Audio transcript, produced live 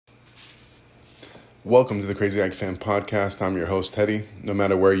Welcome to the Crazy AEK Fan Podcast. I'm your host, Teddy. No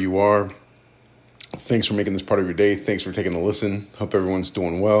matter where you are, thanks for making this part of your day. Thanks for taking a listen. Hope everyone's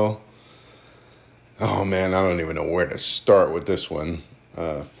doing well. Oh, man, I don't even know where to start with this one.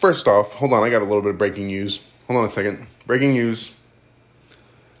 First off, hold on. I got a little bit of breaking news. Hold on a second. Breaking news.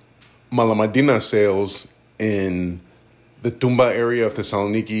 Malamadina sales in the Tumba area of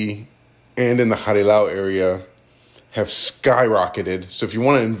Thessaloniki and in the Harilao area have skyrocketed. So if you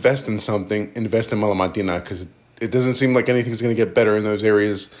want to invest in something, invest in Malamadina, because it doesn't seem like anything's going to get better in those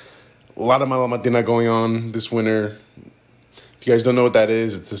areas. A lot of Malamadina going on this winter. If you guys don't know what that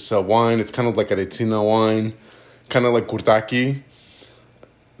is, it's this wine. It's kind of like a Retina wine, kind of like Kurtaki,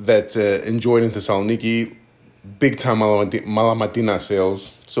 that's enjoyed in Thessaloniki. Big time Malamadina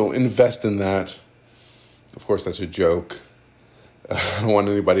sales. So invest in that. Of course, that's a joke. I don't want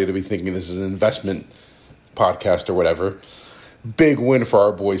anybody to be thinking this is an investment podcast or whatever. Big win for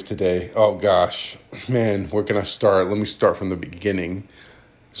our boys today. Oh gosh, man, where can I start? Let me start from the beginning.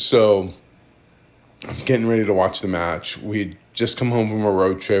 So I'm getting ready to watch the match. We had just come home from a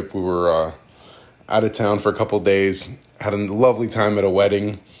road trip. We were out of town for a couple of days. Had a lovely time at a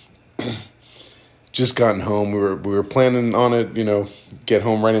wedding. Just gotten home. We were planning on it, get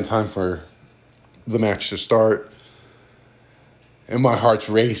home right in time for the match to start. And my heart's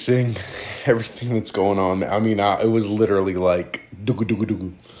racing, everything that's going on. I mean, it was literally like,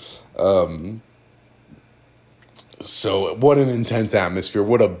 so what an intense atmosphere.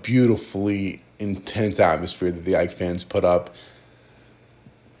 What a beautifully intense atmosphere that the AEK fans put up.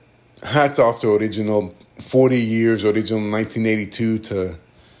 Hats off to Original. 40 years, Original 1982 to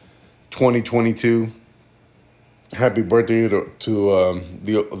 2022. Happy birthday to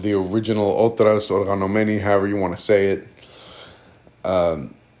the original Otras, Organomeni, however you want to say it.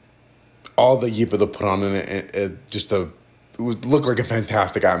 All the Yipa that put on in it looked like a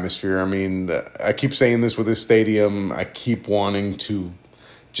fantastic atmosphere. I mean, I keep saying this with this stadium. I keep wanting to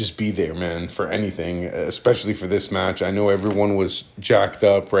just be there, man, for anything, especially for this match. I know everyone was jacked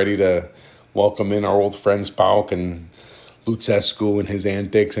up, ready to welcome in our old friends PAOK and Lucescu and his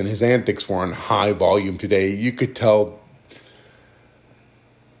antics were on high volume today. You could tell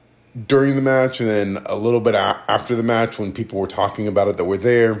during the match and then a little bit after the match when people were talking about it that were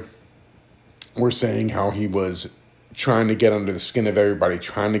there, were saying how he was trying to get under the skin of everybody,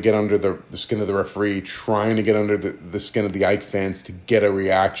 trying to get under the skin of the referee, trying to get under the skin of the AEK fans to get a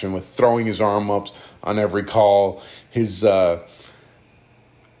reaction with throwing his arm up on every call. His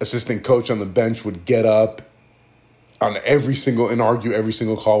assistant coach on the bench would get up on and argue every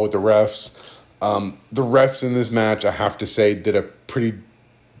single call with the refs. The refs in this match, I have to say, did a pretty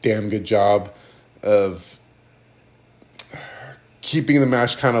damn good job of keeping the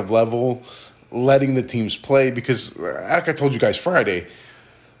match kind of level, letting the teams play, because like I told you guys Friday,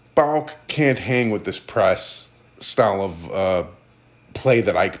 PAOK can't hang with this press style of play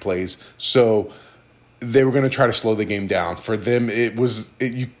that AEK plays. So they were going to try to slow the game down. For them, they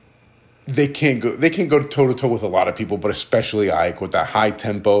can't go toe to toe with a lot of people, but especially AEK with that high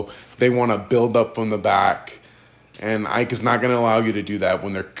tempo. They want to build up from the back. And AEK is not going to allow you to do that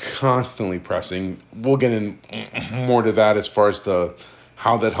when they're constantly pressing. We'll get in more to that as far as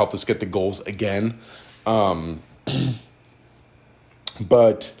how that helped us get the goals again. But,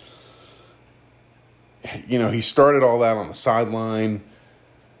 he started all that on the sideline.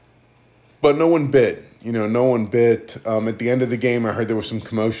 But no one bit. No one bit. At the end of the game, I heard there was some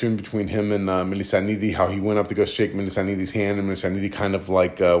commotion between him and Milisanidi, how he went up to go shake Milisanidi's hand, and Milisanidi kind of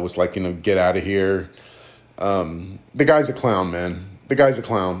was like, get out of here. The guy's a clown, man. The guy's a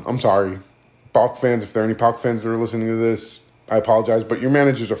clown. I'm sorry. PAOK fans, if there are any PAOK fans that are listening to this, I apologize, but your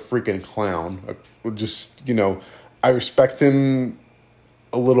manager's a freaking clown. I respect him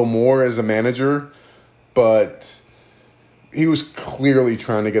a little more as a manager, but he was clearly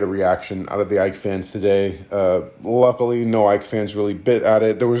trying to get a reaction out of the AEK fans today. Luckily, no AEK fans really bit at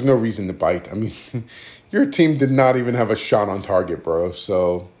it. There was no reason to bite. I mean, your team did not even have a shot on target, bro,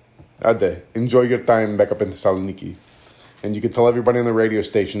 so Ade, enjoy your time back up in Thessaloniki. And you can tell everybody on the radio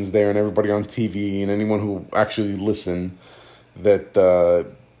stations there and everybody on TV and anyone who actually listened that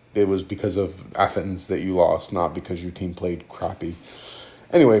it was because of Athens that you lost, not because your team played crappy.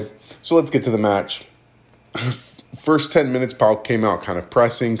 Anyway, so let's get to the match. First 10 minutes, PAOK came out kind of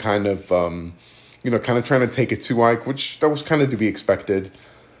pressing, kind of trying to take it to AEK, which that was kind of to be expected.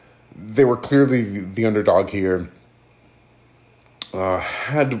 They were clearly the underdog here.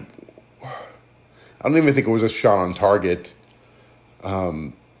 I don't even think it was a shot on target.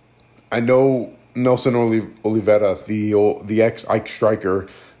 I know Nelson Oliveira, the ex-AEK striker,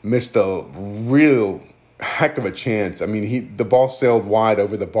 missed a real heck of a chance. I mean, the ball sailed wide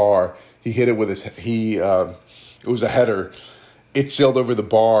over the bar. He hit it with his it was a header. It sailed over the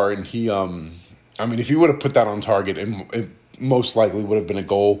bar, and if he would have put that on target, it most likely would have been a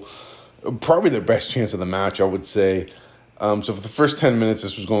goal. Probably their best chance of the match, I would say. So for the first 10 minutes,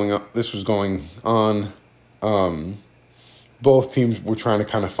 this was going on. Both teams were trying to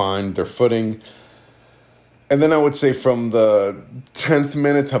kind of find their footing. And then I would say from the 10th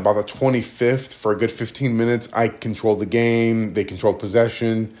minute to about the 25th, for a good 15 minutes, I controlled the game. They controlled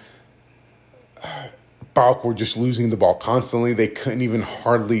possession. PAOK were just losing the ball constantly. They couldn't even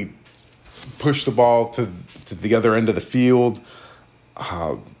hardly push the ball to the other end of the field.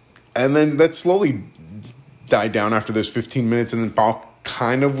 And then that slowly died down after those 15 minutes. And then PAOK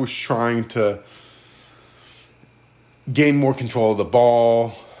kind of was trying to gain more control of the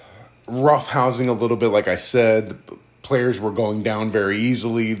ball. Roughhousing a little bit, like I said. Players were going down very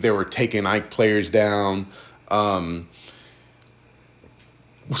easily. They were taking AEK players down.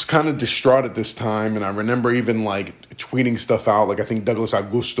 Was kind of distraught at this time, and I remember even like tweeting stuff out. Like I think Douglas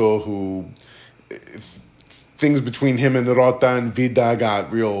Augusto, who things between him and Rota and Vida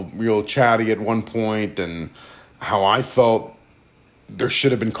got real chatty at one point, and how I felt there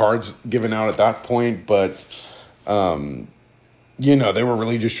should have been cards given out at that point, but they were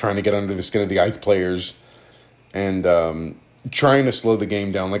really just trying to get under the skin of the AEK players and trying to slow the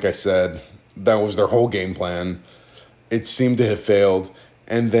game down. Like I said, that was their whole game plan. It seemed to have failed.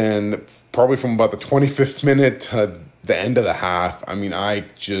 And then probably from about the 25th minute to the end of the half, I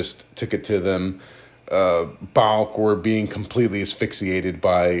just took it to them. PAOK were being completely asphyxiated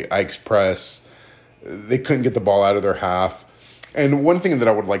by AEK's press. They couldn't get the ball out of their half. And one thing that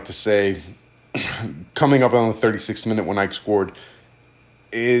I would like to say, coming up on the 36th minute when AEK scored,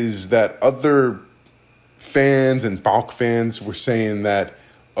 is that other fans and PAOK fans were saying that,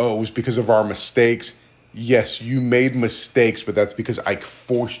 it was because of our mistakes. Yes, you made mistakes, but that's because AEK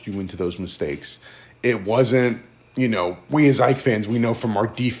forced you into those mistakes. It wasn't, we as AEK fans, we know from our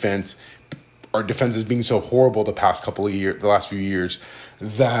defense is being so horrible the last few years,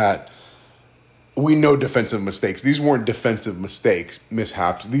 that we know defensive mistakes. These weren't defensive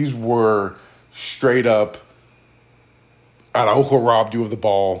mishaps. These were straight up, Araujo robbed you of the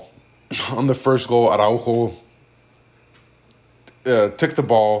ball. On the first goal, Araujo took the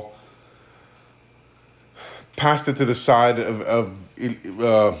ball, passed it to the side of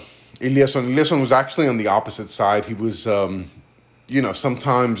Ilieson. Ilieson was actually on the opposite side. He was,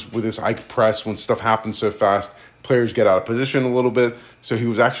 sometimes with this AEK press, when stuff happens so fast, players get out of position a little bit. So he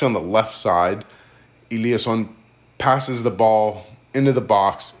was actually on the left side. Ilieson passes the ball into the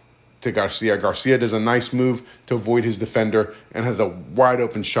box to Garcia. Garcia does a nice move to avoid his defender and has a wide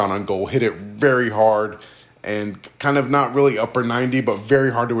open shot on goal. Hit it very hard and kind of not really upper 90, but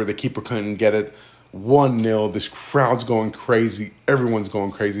very hard to where the keeper couldn't get it. 1-0. This crowd's going crazy. Everyone's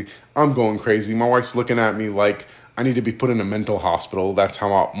going crazy. I'm going crazy. My wife's looking at me like I need to be put in a mental hospital. That's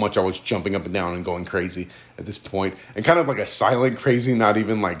how much I was jumping up and down and going crazy at this point. And kind of like a silent crazy, not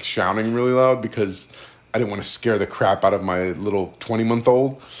even like shouting really loud, because I didn't want to scare the crap out of my little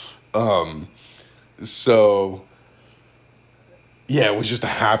 20-month-old. So yeah, it was just a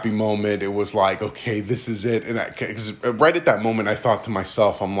happy moment. It was like, okay, this is it. And because right at that moment, I thought to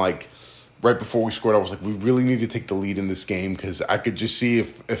myself, I'm like, right before we scored, I was like, we really need to take the lead in this game, because I could just see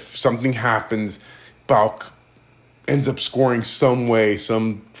if something happens, PAOK ends up scoring some way,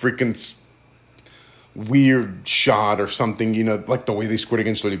 some freaking weird shot or something, like the way they scored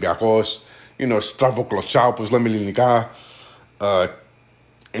against Olympiacos, Stravo Klochao, pues Lemelinica,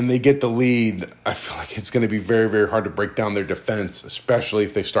 and they get the lead. I feel like it's going to be very, very hard to break down their defense, especially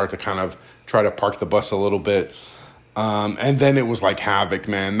if they start to kind of try to park the bus a little bit. And then it was like havoc,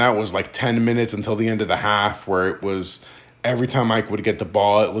 man. That was like 10 minutes until the end of the half, where it was every time AEK would get the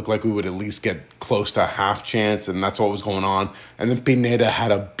ball, it looked like we would at least get close to a half chance, and that's what was going on. And then Pineda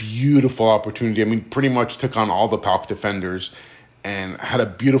had a beautiful opportunity. Pretty much took on all the PAOK defenders and had a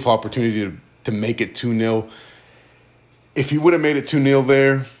beautiful opportunity to make it 2-0. If he would have made it 2-0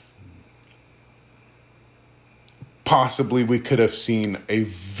 there, possibly we could have seen a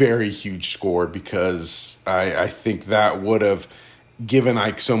very huge score, because I think that would have given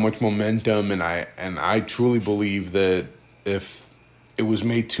AEK so much momentum, and I truly believe that if it was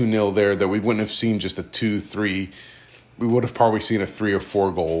made 2-0 there, that we wouldn't have seen just a 2-3. We would have probably seen a 3 or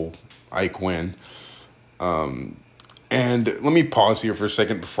 4 goal AEK win. And let me pause here for a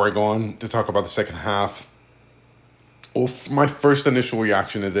second before I go on to talk about the second half. Well, my first initial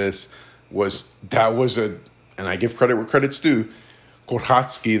reaction to this was and I give credit where credit's due,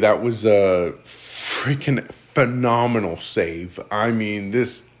 Korchatski, that was a freaking phenomenal save.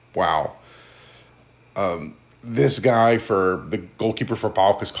 Wow. This guy, for the goalkeeper for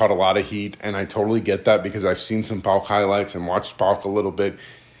PAOK, has caught a lot of heat, and I totally get that because I've seen some PAOK highlights and watched PAOK a little bit.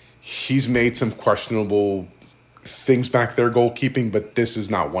 He's made some questionable things back there goalkeeping, but this is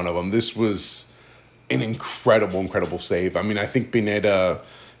not one of them. This was an incredible save. I mean, I think Pineda,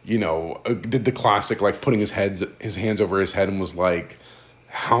 did the classic, like putting his hands over his head and was like,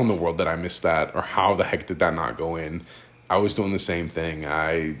 how in the world did I miss that? Or how the heck did that not go in? I was doing the same thing.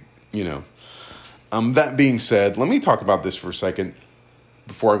 That being said, let me talk about this for a second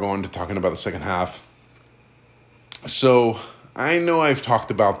before I go on to talking about the second half. So I know I've talked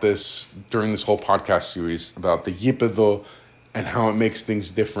about this during this whole podcast series about the Yipedo and how it makes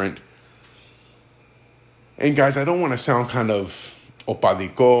things different. And guys, I don't want to sound kind of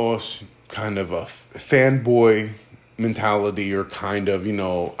opadicos, kind of a fanboy mentality, or kind of,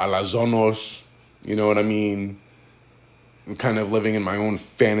 alazonos, you know what I mean? I'm kind of living in my own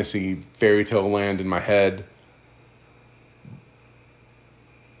fantasy fairy tale land in my head.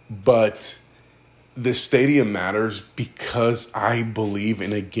 But the stadium matters because I believe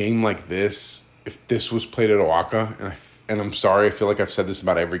in a game like this, if this was played at AEK, and I'm sorry, I feel like I've said this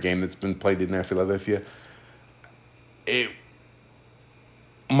about every game that's been played in Nea Philadelphia, it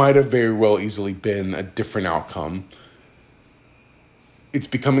might have very well easily been a different outcome. It's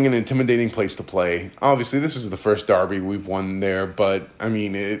becoming an intimidating place to play. Obviously, this is the first derby we've won there, but, I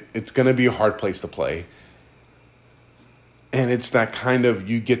mean, it's going to be a hard place to play. And it's that kind of,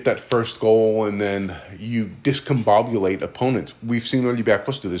 you get that first goal and then you discombobulate opponents. We've seen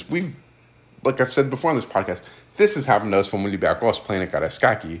Olympiacos do this. Like I've said before on this podcast, this has happened to us from Olympiacos playing at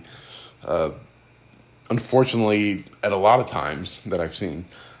Karaiskaki. Unfortunately, at a lot of times that I've seen.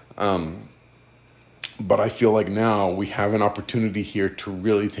 But I feel like now we have an opportunity here to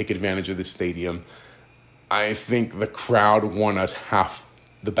really take advantage of this stadium. I think the crowd won us half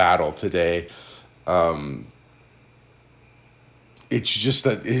the battle today. It's just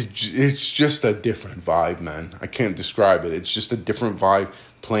a different vibe, man. I can't describe it. It's just a different vibe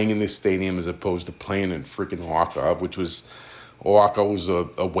playing in this stadium as opposed to playing in freaking AEK, which was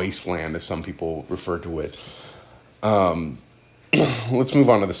a wasteland, as some people refer to it. Let's move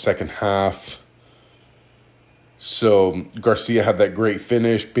on to the second half. So Garcia had that great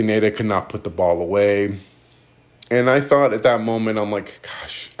finish. Pineda could not put the ball away. And I thought at that moment, I'm like,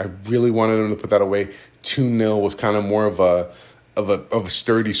 gosh, I really wanted him to put that away. 2-0 was kind of more of a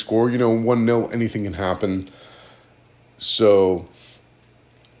sturdy score. 1-0, anything can happen. So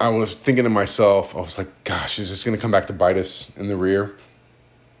I was thinking to myself, I was like, gosh, is this going to come back to bite us in the rear?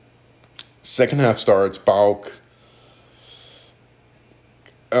 Second half starts, PAOK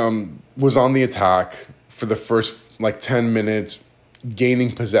was on the attack for the first 10 minutes,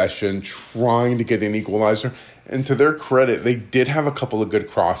 gaining possession, trying to get an equalizer. And to their credit, they did have a couple of good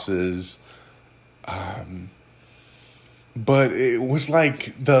crosses. But it was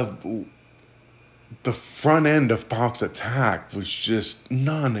like the front end of PAOK's attack was just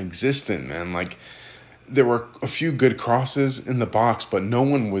non-existent, man. There were a few good crosses in the box, but no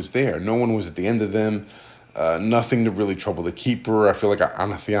one was there. No one was at the end of them. Nothing to really trouble the keeper. I feel like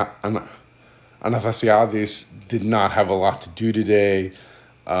Anastasiadis did not have a lot to do today.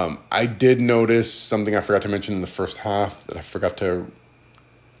 I did notice something I forgot to mention in the first half that I forgot to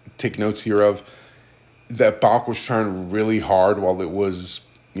take notes here of, that PAOK was trying really hard while it was,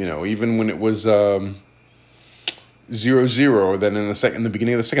 even when it was 0-0, then in the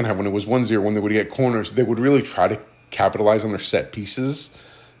beginning of the second half when it was 1-0, when they would get corners, they would really try to capitalize on their set pieces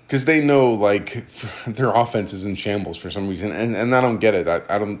because they know their offense is in shambles for some reason, and I don't get it.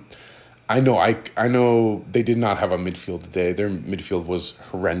 I know they did not have a midfield today. Their midfield was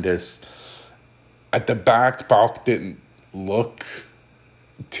horrendous. At the back, PAOK didn't look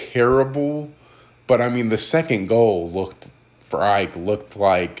terrible, but I mean the second goal looked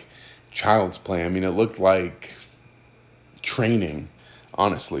like child's play. I mean, it looked like training,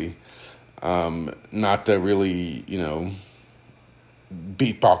 honestly. Not to really,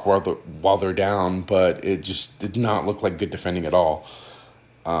 beat PAOK while they're down, but it just did not look like good defending at all.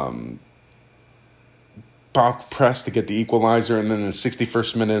 PAOK pressed to get the equalizer, and then in the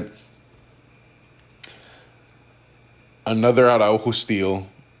 61st minute, another Araujo steal,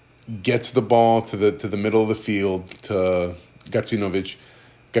 gets the ball to the middle of the field to Gacinovic.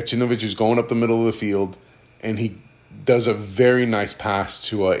 Gacinovic is going up the middle of the field, and he does a very nice pass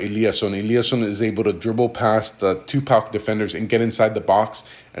to Eliasson. Eliasson is able to dribble past the two PAOK defenders and get inside the box.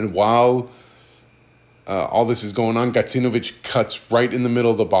 And while all this is going on, Gacinovic cuts right in the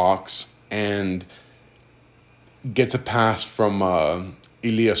middle of the box and gets a pass from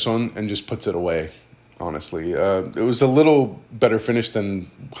Eliasson and just puts it away, honestly. It was a little better finish than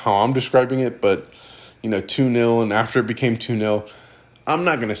how I'm describing it, but 2-0, and after it became 2-0, I'm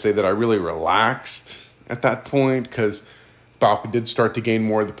not going to say that I really relaxed at that point because PAOK did start to gain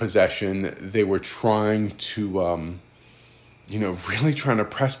more of the possession. They were trying to, really trying to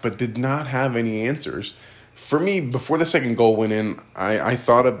press, but did not have any answers. For me, before the second goal went in, I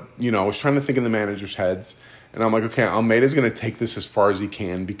thought of, I was trying to think in the manager's heads, and I'm like, okay, Almeida's going to take this as far as he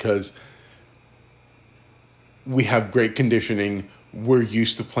can because we have great conditioning. We're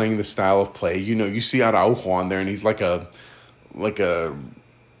used to playing the style of play. You see Araujo on there, and he's like a freaking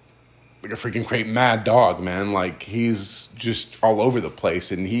great mad dog, man. Like, he's just all over the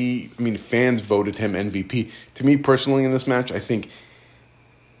place. And fans voted him MVP. To me personally in this match, I think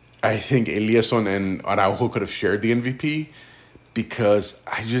Eliasson and Araujo could have shared the MVP because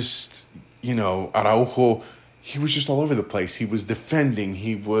Araujo, he was just all over the place. He was defending.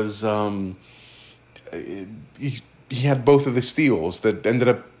 He was, he had both of the steals that ended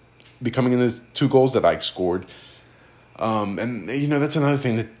up becoming in the 2 goals that Ike scored. And that's another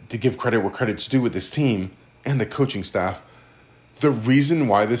thing to give credit where credit's due with this team and the coaching staff. The reason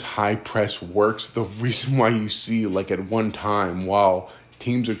why this high press works, the reason why you see, like, at one time while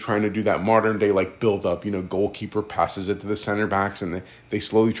teams are trying to do that modern day, like, build up, goalkeeper passes it to the center backs and they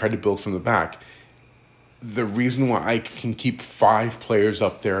slowly try to build from the back. The reason why I can keep 5 players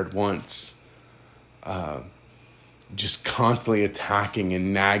up there at once, just constantly attacking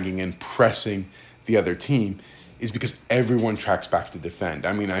and nagging and pressing the other team is because everyone tracks back to defend.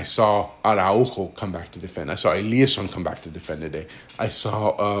 I saw Araujo come back to defend. I saw Eliasson come back to defend today. I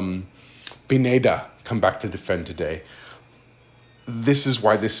saw Pineda come back to defend today. This is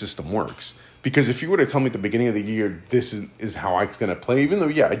why this system works. Because if you were to tell me at the beginning of the year, this is how Ike's going to play, even though,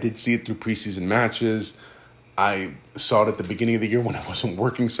 I did see it through preseason matches. I saw it at the beginning of the year when it wasn't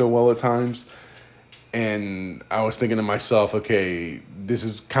working so well at times. And I was thinking to myself, okay, this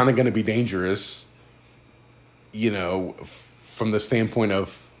is kind of going to be dangerous, from the standpoint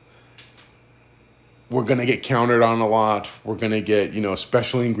of we're going to get countered on a lot. We're going to get,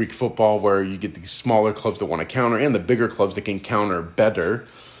 especially in Greek football where you get these smaller clubs that want to counter and the bigger clubs that can counter better,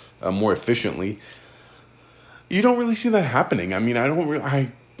 more efficiently. You don't really see that happening.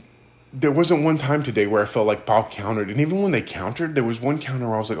 There wasn't one time today where I felt like PAOK countered. And even when they countered, there was one counter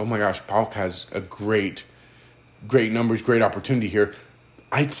where I was like, oh my gosh, PAOK has a great numbers, great opportunity here.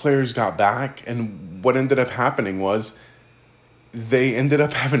 Ike players got back, and what ended up happening was they ended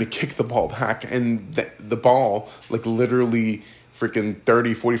up having to kick the ball back, and the ball, like, literally freaking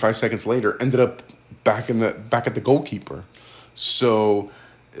 30, 45 seconds later, ended up back at the goalkeeper. So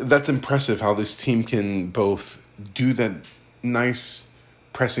that's impressive how this team can both do that nice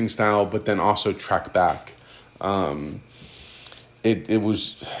pressing style, but then also track back. It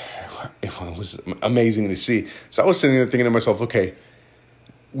was amazing to see. So I was sitting there thinking to myself, okay,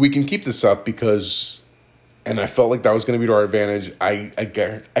 we can keep this up and I felt like that was going to be to our advantage.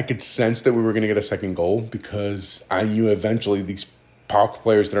 I could sense that we were going to get a second goal because I knew eventually these PAOK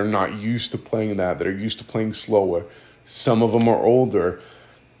players that are not used to playing that are used to playing slower. Some of them are older.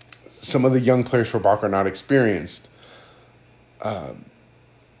 Some of the young players for PAOK are not experienced.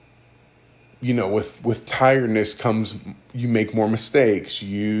 With tiredness comes you make more mistakes.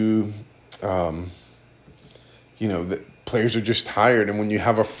 The players are just tired, and when you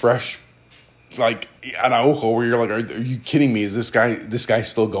have a fresh, like, Araujo, where you're like, are you kidding me? Is this guy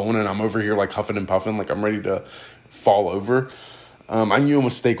still going? And I'm over here like huffing and puffing, like I'm ready to fall over. I knew a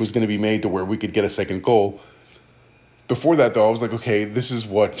mistake was going to be made to where we could get a second goal. Before that, though, I was like, okay, this is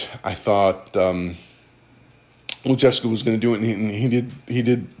what I thought Lucescu was going to do, and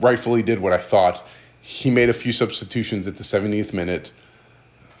he rightfully did what I thought. He made a few substitutions at the 70th minute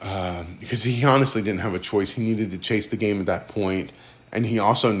because he honestly didn't have a choice. He needed to chase the game at that point, and he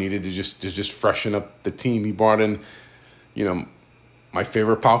also needed to just freshen up the team. He brought in, my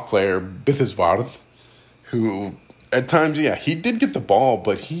favorite PAOK player, Bithesvard, who at times, he did get the ball,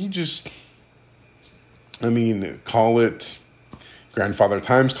 but he just, call it grandfather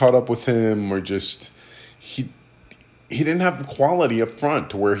times caught up with him, or just he didn't have the quality up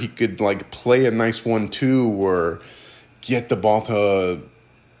front to where he could, like, play a nice 1-2 or get the ball to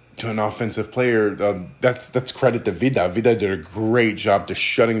an offensive player. That's credit to Vida. Vida did a great job to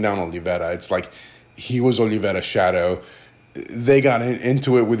shutting down Oliveira. It's like he was Oliveira's shadow. They got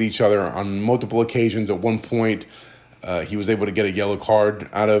into it with each other on multiple occasions. At one point, he was able to get a yellow card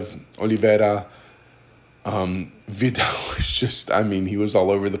out of Oliveira. Vida was just, he was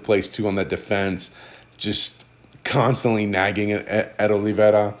all over the place too on that defense, just constantly nagging at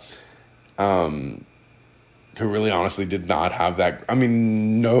Oliveira, who really honestly did not have that.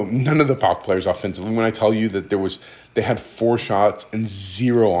 None of the PAOK players offensively, when I tell you that they had 4 shots and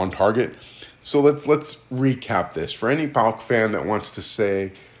 0 on target, So let's recap this. For any PAOK fan that wants to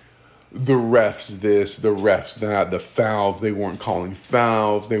say the refs this, the refs that, the fouls, they weren't calling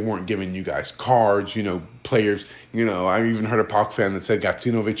fouls, they weren't giving you guys cards, players, I even heard a PAOK fan that said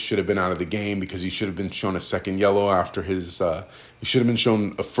Gacinovic should have been out of the game because he should have been shown a second yellow after he should have been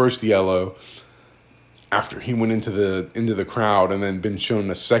shown a first yellow after he went into the crowd and then been shown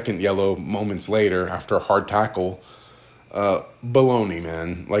a second yellow moments later after a hard tackle. Baloney,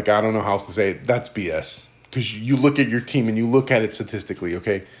 man. Like, I don't know how else to say it. That's BS. Because you look at your team and you look at it statistically,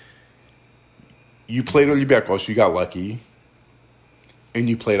 okay? You played Olympiacos, you got lucky, and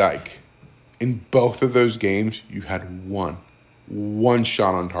you played AEK. In both of those games, you had one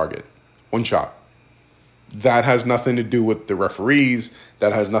shot on target. One shot. That has nothing to do with the referees.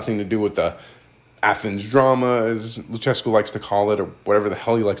 That has nothing to do with the Athens drama, as Lucescu likes to call it, or whatever the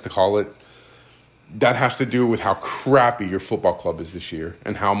hell he likes to call it. That has to do with how crappy your football club is this year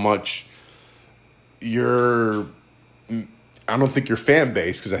and how much I don't think your fan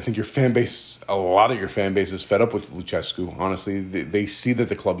base, because I think a lot of your fan base is fed up with Lucescu. Honestly, they see that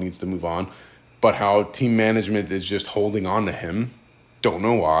the club needs to move on, but how team management is just holding on to him. Don't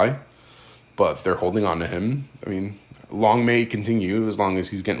know why, but they're holding on to him. I mean, long may he continue as long as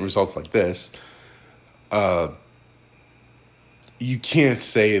he's getting results like this. You can't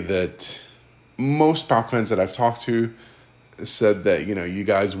say that. Most PAOK fans that I've talked to said that, you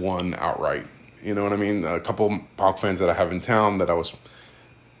guys won outright. You know what I mean? A couple PAOK fans that I have in town that I was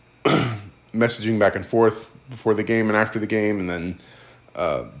messaging back and forth before the game and after the game, and then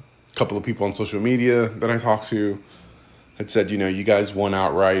a couple of people on social media that I talked to had said, you guys won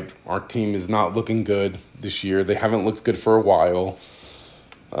outright. Our team is not looking good this year. They haven't looked good for a while,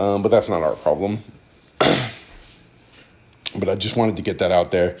 but that's not our problem. But I just wanted to get that out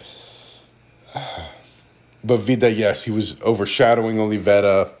there. But Vida, yes, he was overshadowing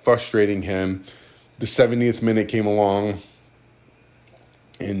Oliveira, frustrating him. The 70th minute came along,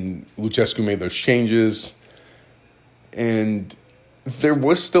 and Lucescu made those changes. And there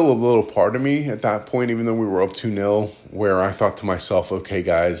was still a little part of me at that point, even though we were up 2-0, where I thought to myself, okay,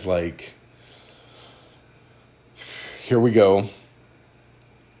 guys, like, here we go.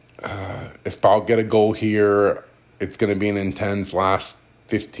 If PAOK get a goal here, it's going to be an intense last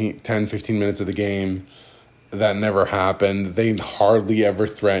 10, 15 minutes of the game. That never happened. They hardly ever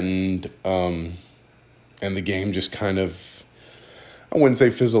threatened. And the game just kind of, I wouldn't say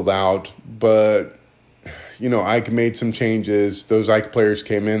fizzled out, but, AEK made some changes. Those AEK players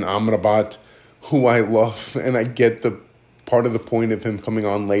came in. Amrabat, who I love, and I get the part of the point of him coming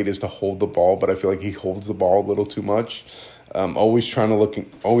on late is to hold the ball, but I feel like he holds the ball a little too much. Always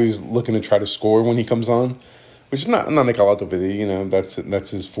looking to try to score when he comes on. Which is not a calato video,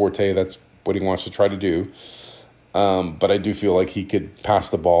 that's his forte. That's what he wants to try to do. But I do feel like he could pass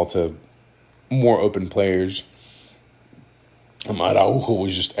the ball to more open players. Araujo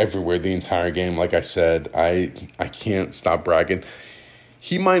was just everywhere the entire game. Like I said, I can't stop bragging.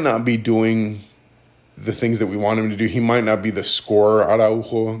 He might not be doing the things that we want him to do. He might not be the scorer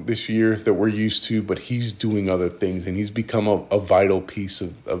Araujo this year that we're used to, but he's doing other things, and he's become a vital piece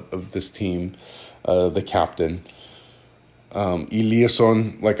of this team. The captain.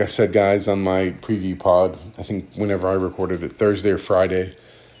 Eliasson, like I said, guys, on my preview pod, I think whenever I recorded it, Thursday or Friday,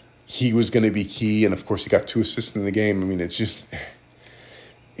 he was going to be key, and of course he got 2 assists in the game. I mean, it's just,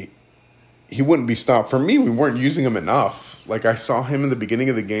 he wouldn't be stopped. For me, we weren't using him enough. Like, I saw him in the beginning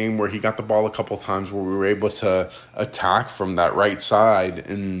of the game where he got the ball a couple times where we were able to attack from that right side,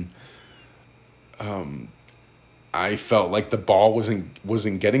 and I felt like the ball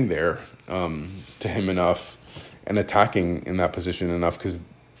wasn't getting there to him enough and attacking in that position enough, because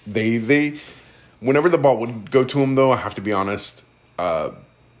they whenever the ball would go to him, though, I have to be honest,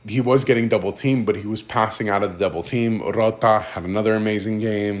 he was getting double teamed, but he was passing out of the double team. Rota had another amazing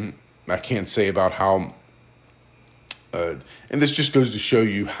game. I can't say about how and this just goes to show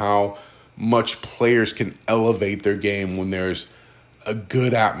you how much players can elevate their game when there's a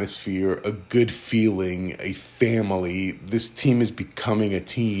good atmosphere, a good feeling, a family. This team is becoming a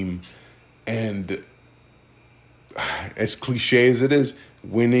team, and as cliche as it is,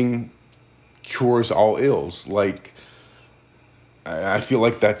 winning cures all ills. Like, I feel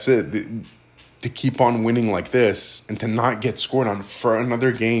like that's it. To keep on winning like this and to not get scored on for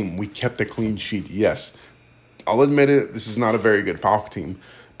another game, we kept a clean sheet. Yes, I'll admit it, this is not a very good PAOK team,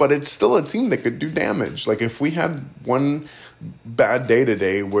 but it's still a team that could do damage. Like, if we had one bad day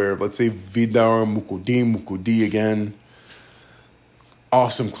today where, let's say, Vida or Mukudi again,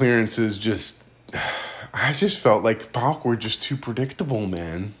 awesome clearances, I just felt like PAOK were just too predictable,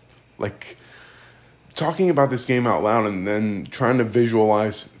 man. Like, talking about this game out loud and then trying to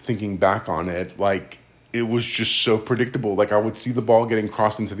visualize thinking back on it, like, it was just so predictable. Like, I would see the ball getting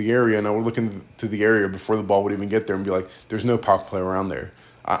crossed into the area, and I would look into the area before the ball would even get there and be like, there's no PAOK player around there.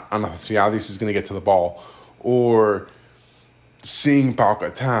 I don't know, see how this is going to get to the ball. Or seeing PAOK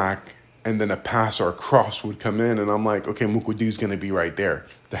attack, and then a pass or a cross would come in, and I'm like, okay, Mukudi's going to be right there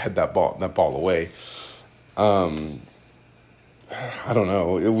to head that ball away. I don't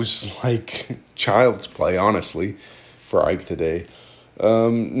know. It was like child's play, honestly, for AEK today.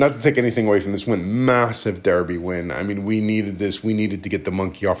 Not to take anything away from this win. Massive derby win. I mean, we needed this. We needed to get the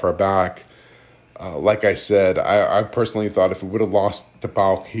monkey off our back. Like I said, I personally thought if we would have lost to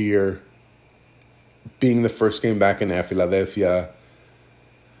PAOK here, being the first game back in Nea Philadelphia,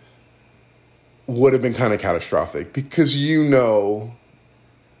 would have been kind of catastrophic, because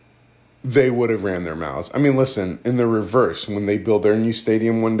they would have ran their mouths. I mean, listen, in the reverse, when they build their new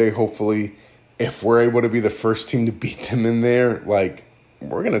stadium one day, hopefully, if we're able to be the first team to beat them in there, like,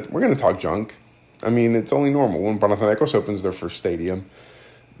 we're gonna talk junk. I mean, it's only normal when Panathinaikos opens their first stadium,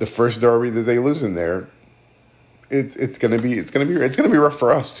 the first derby that they lose in there. It's gonna be rough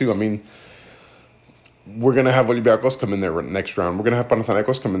for us too. I mean, we're gonna have Olympiacos come in there next round. We're gonna have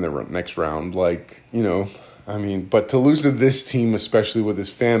Panathinaikos come in there next round. Like, I mean, but to lose to this team, especially with this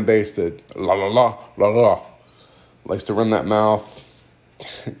fan base that likes to run that mouth,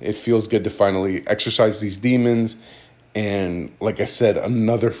 it feels good to finally exercise these demons. And like I said,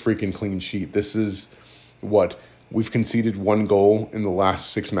 another freaking clean sheet. This is what we've conceded, 1 goal in the last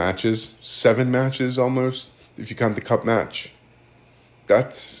 6 matches, 7 matches almost, if you count the cup match.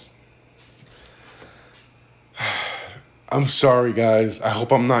 I'm sorry, guys. I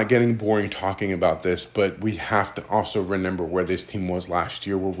hope I'm not getting boring talking about this, but we have to also remember where this team was last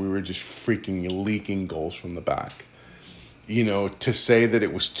year, where we were just freaking leaking goals from the back. To say that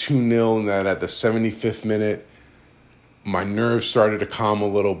it was 2-0 and that at the 75th minute, my nerves started to calm a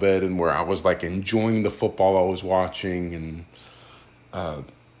little bit, and where I was like enjoying the football I was watching, and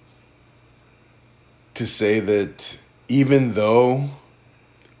to say that even though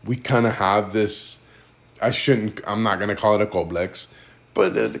we kind of have this, I'm not going to call it a complex,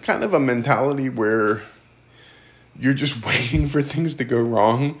 but kind of a mentality where you're just waiting for things to go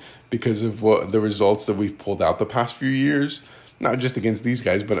wrong because of what the results that we've pulled out the past few years, not just against these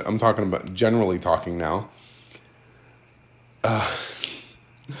guys, but I'm talking about generally talking now.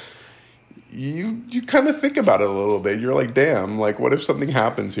 You kind of think about it a little bit. You're like, damn, like, what if something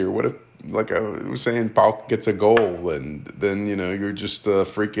happens here? What if, like I was saying, PAOK gets a goal, and then, you're just a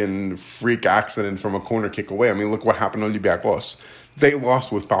freaking freak accident from a corner kick away. I mean, look what happened to Olympiacos. They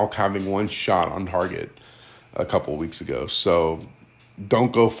lost with PAOK having 1 shot on target a couple of weeks ago. So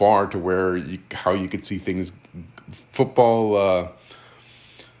don't go far to how you could see things. Football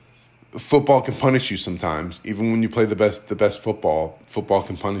can punish you sometimes. Even when you play the best football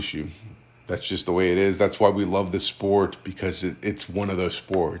can punish you. That's just the way it is. That's why we love this sport, because it's one of those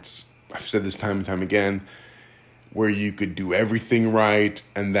sports. I've said this time and time again, where you could do everything right,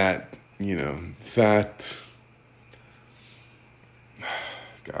 and that,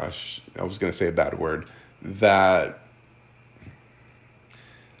 gosh, I was going to say a bad word, that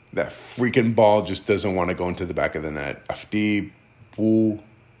freaking ball just doesn't want to go into the back of the net. Afti,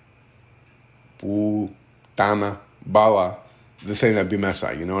 Tana, Bala, the thing that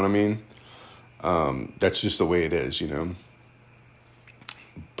Bimesa, you know what I mean? That's just the way it is,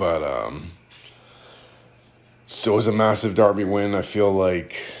 But, so it was a massive derby win. I feel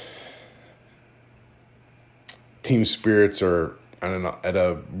like team spirits are at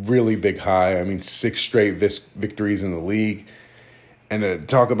a really big high. I mean, 6 straight victories in the league. And to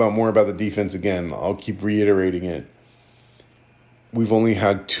talk more about the defense again, I'll keep reiterating it. We've only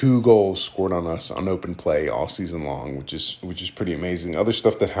had 2 goals scored on us on open play all season long, which is pretty amazing. Other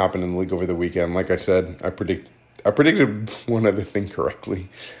stuff that happened in the league over the weekend, like I said, I predicted one other thing correctly.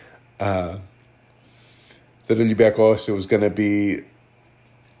 That Olympiacos, it was going to be,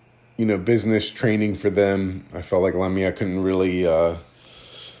 business training for them. I felt like Lamia couldn't really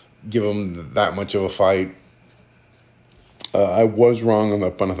give them that much of a fight. I was wrong on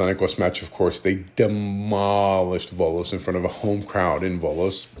the Panathinaikos match, of course. They demolished Volos in front of a home crowd in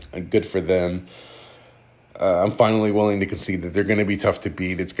Volos. Good for them. I'm finally willing to concede that they're going to be tough to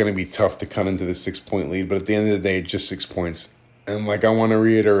beat. It's going to be tough to cut into the 6-point lead, but at the end of the day, just 6 points. And I want to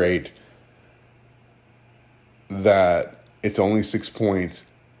reiterate that it's only 6 points,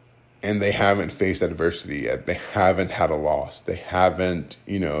 and they haven't faced adversity yet. They haven't had a loss. They haven't,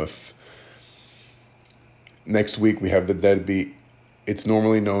 if next week we have the deadbeat, it's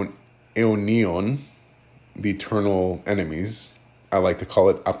normally known Eonion, the eternal enemies. I like to call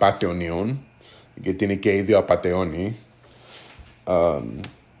it Apateonion, que tiene que ir a Pateoni.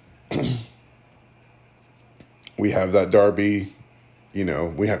 We have that derby. You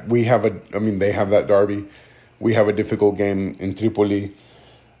know, they have that derby. We have a difficult game in Tripoli.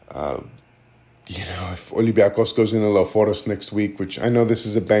 If Olympiacos goes into Leoforos next week, which I know this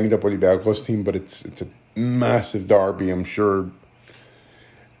is a banged up Olympiacos team, but it's a massive derby. I'm sure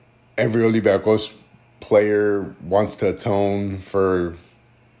every Olympiacos player wants to atone for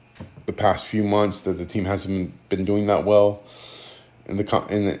the past few months that the team hasn't been doing that well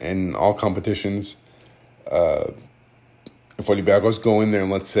in all competitions. If Olympiacos go in there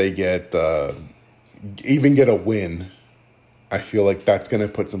and let's say get a win, I feel like that's going to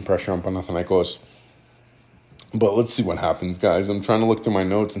put some pressure on Panathinaikos. But let's see what happens, guys. I'm trying to look through my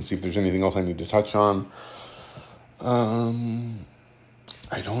notes and see if there's anything else I need to touch on. I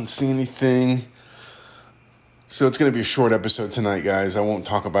don't see anything. So it's going to be a short episode tonight, guys. I won't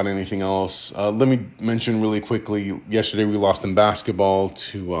talk about anything else. Let me mention really quickly, yesterday we lost in basketball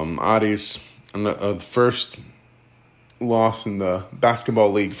to Aris. And the first loss in the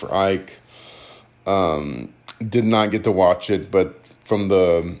basketball league for AEK. Did not get to watch it, but from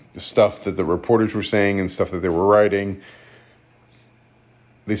the stuff that the reporters were saying and stuff that they were writing,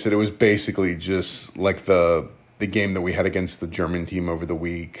 they said it was basically just like the game that we had against the German team over the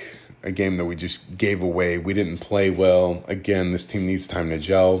week, a game that we just gave away. We didn't play well. Again, this team needs time to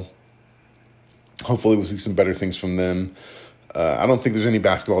gel. Hopefully we'll see some better things from them. I don't think there's any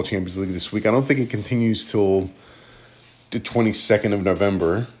basketball Champions League this week. I don't think it continues till the 22nd of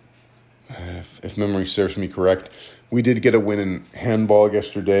November. If memory serves me correct. We did get a win in handball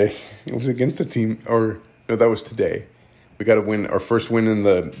yesterday. It was against the team, that was today. We got a win, our first win in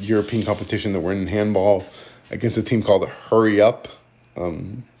the European competition that we're in handball against a team called Hurry Up.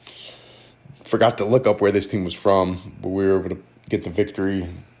 Forgot to look up where this team was from, but we were able to get the victory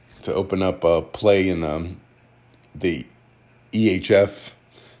to open up play in the EHF,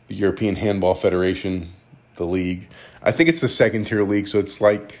 the European Handball Federation, the league. I think it's the second tier league, so it's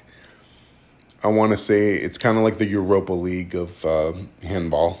like, I want to say it's kind of like the Europa League of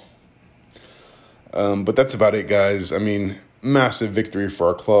handball. But that's about it, guys. I mean, massive victory for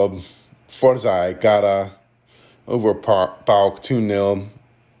our club. Forza AEK over PAOK 2-0.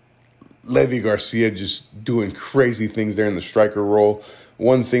 Levi Garcia just doing crazy things there in the striker role.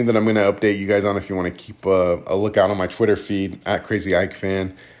 One thing that I'm going to update you guys on if you want to keep a lookout on my Twitter feed,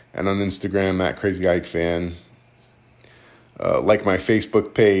 @CrazyIkeFan, and on Instagram, @CrazyIkeFan. Like my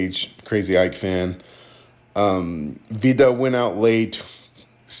Facebook page, Crazy Ike Fan. Vida went out late,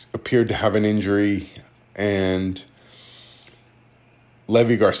 appeared to have an injury, and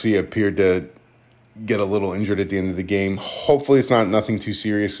Levi Garcia appeared to get a little injured at the end of the game. Hopefully it's nothing too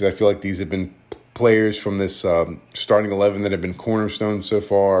serious, because I feel like these have been players from this starting 11 that have been cornerstones so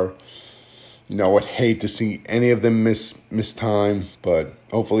far. I would hate to see any of them miss time, but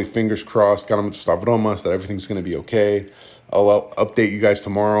hopefully, fingers crossed, got them to Stavromas, that everything's going to be okay. I'll update you guys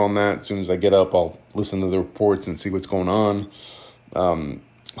tomorrow on that. As soon as I get up, I'll listen to the reports and see what's going on.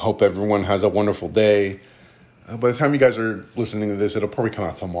 Hope everyone has a wonderful day. By the time you guys are listening to this, it'll probably come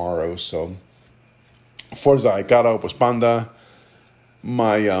out tomorrow. So, Forza AEK was Panda.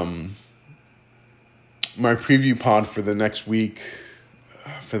 My preview pod for the next week,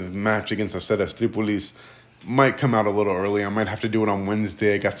 for the match against Aceras Tripolis, might come out a little early. I might have to do it on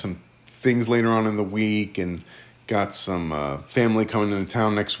Wednesday. I got some things later on in the week and got some family coming into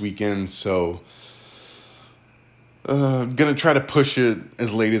town next weekend. So going to try to push it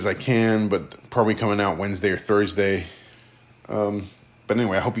as late as I can, but probably coming out Wednesday or Thursday. But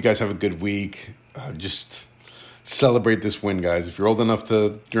anyway, I hope you guys have a good week. Just celebrate this win, guys. If you're old enough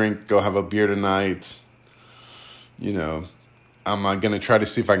to drink, go have a beer tonight. I'm going to try to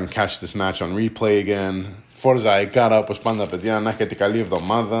see if I can catch this match on replay again. Forza AEK, όπως πάντα παιδιά, να έχετε καλή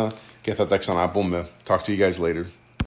εβδομάδα και θα τα ξαναπούμε. Talk to you guys later.